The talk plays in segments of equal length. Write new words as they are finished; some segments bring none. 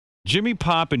Jimmy,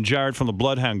 Pop, and Jared from the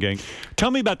Bloodhound Gang.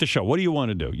 Tell me about the show. What do you want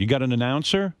to do? You got an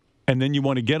announcer? And then you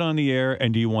want to get on the air,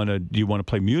 and do you want to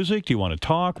play music? Do you want to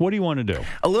talk? What do you want to do?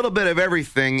 A little bit of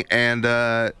everything. And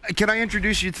can I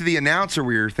introduce you to the announcer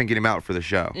we were thinking about for the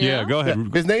show? Yeah, go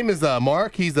ahead. His name is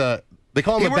Mark. He's they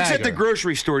call him He a works bagger. at the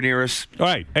grocery store near us. All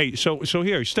right. Hey, so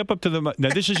here, step up to the. Now,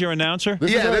 this is your announcer.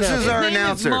 This is our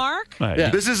announcer. Mark. Right. Yeah.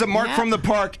 This is a Mark from the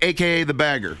park, a.k.a. the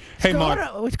bagger. Hey, Mark.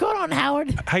 What's going on,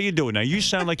 Howard? How you doing? Now, you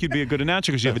sound like you'd be a good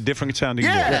announcer because you have a different sounding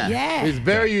voice. Yeah. He's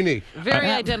very unique. Very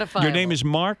identifiable. Your name is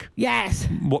Mark? Yes.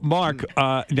 Mark,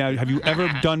 now, have you ever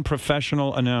done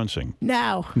professional announcing?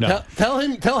 No. No.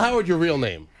 Tell Howard your real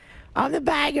name. I'm the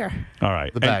bagger. All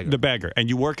right. The bagger. The bagger. And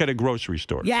you work at a grocery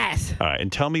store? Yes. All right.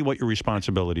 And tell me what your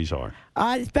responsibilities are.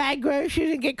 Just bag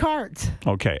groceries and get carts.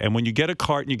 Okay. And when you get a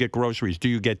cart and you get groceries, do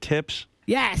you get tips?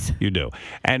 Yes. You do.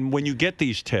 And when you get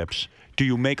these tips, do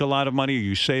you make a lot of money? Are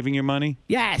you saving your money?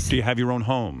 Yes. Do you have your own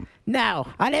home? No.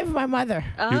 I live with my mother.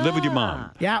 You live with your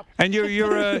mom? Yep. And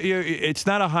it's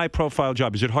not a high-profile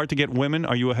job. Is it hard to get women?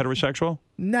 Are you a heterosexual?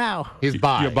 No. He's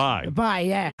bi. You're bi. Bye,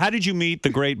 yeah. How did you meet the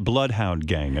great Bloodhound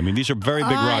Gang? I mean, these are very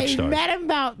big rock I stars. met him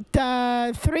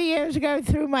about 3 years ago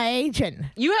through my agent.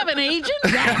 You have an agent?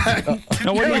 Yes.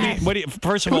 Now, what do you,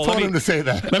 first of all, told him to say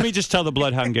that? Let me just tell the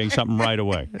Bloodhound Gang something right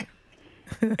away.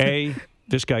 A,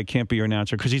 this guy can't be your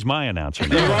announcer because he's my announcer.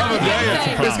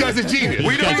 This guy's a genius.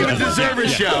 We don't even deserve a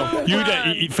show.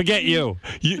 Forget you.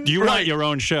 You write your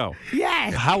own show.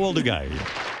 Yes. How old a guy are you?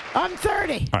 I'm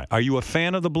 30. All right. Are you a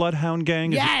fan of the Bloodhound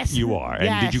Gang? Yes. You are. And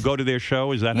Yes. did you go to their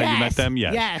show? Is that how you met them?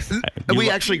 Yes. Yes. We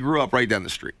actually grew up right down the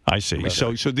street. I see.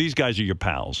 So these guys are your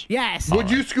pals. Yes. Would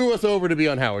you screw us over to be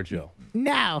on Howard's show?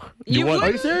 No. You what? Are you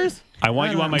wouldn't? serious? I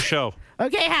want you on my show.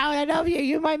 Okay, Howard, I love you.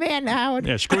 You're my man, Howard.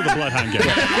 Yeah, screw the Bloodhound Gang.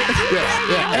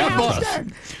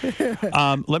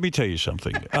 Let me tell you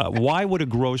something. Why would a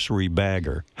grocery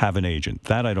bagger have an agent?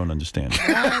 That I don't understand.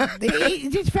 He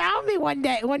just found me one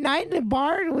night in the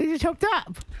bar, and we just hooked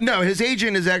up. No, his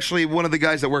agent is actually one of the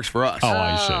guys that works for us. Oh,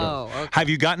 I see. okay. Have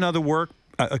you gotten other work,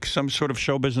 some sort of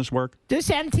show business work? Just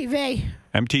MTV.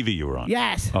 MTV you were on?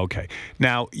 Yes. Okay.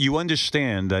 Now, you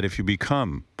understand that if you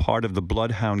become part of the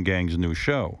Bloodhound Gang's new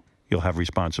show, you'll have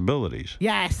responsibilities.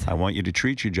 Yes. I want you to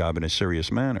treat your job in a serious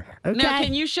manner. Okay. Now,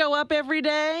 can you show up every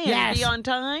day and Yes. be on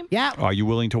time? Yep. Are you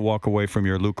willing to walk away from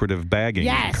your lucrative bagging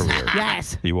Yes. career?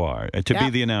 Yes. You are. To be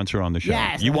Yep. the announcer on the show.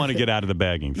 Yes. You want to get out of the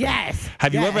bagging thing. Yes.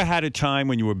 Have you Yes. ever had a time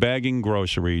when you were bagging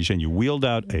groceries and you wheeled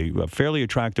out a fairly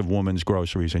attractive woman's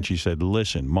groceries and she said,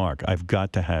 listen, Mark, I've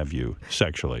got to have you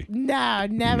sexually? No,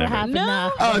 never happened.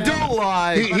 No. Oh, don't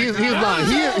lie. He's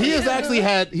lying. He has actually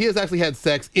had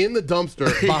sex in the dumpster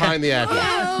behind the action.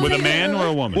 With a man or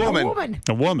a woman? A woman.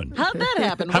 A woman. How'd that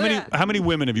happen? How many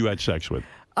women have you had sex with?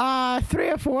 3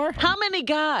 or 4. How many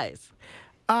guys?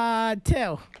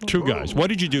 2. 2 guys. What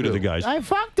did you do to the guys? I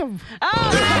fucked them.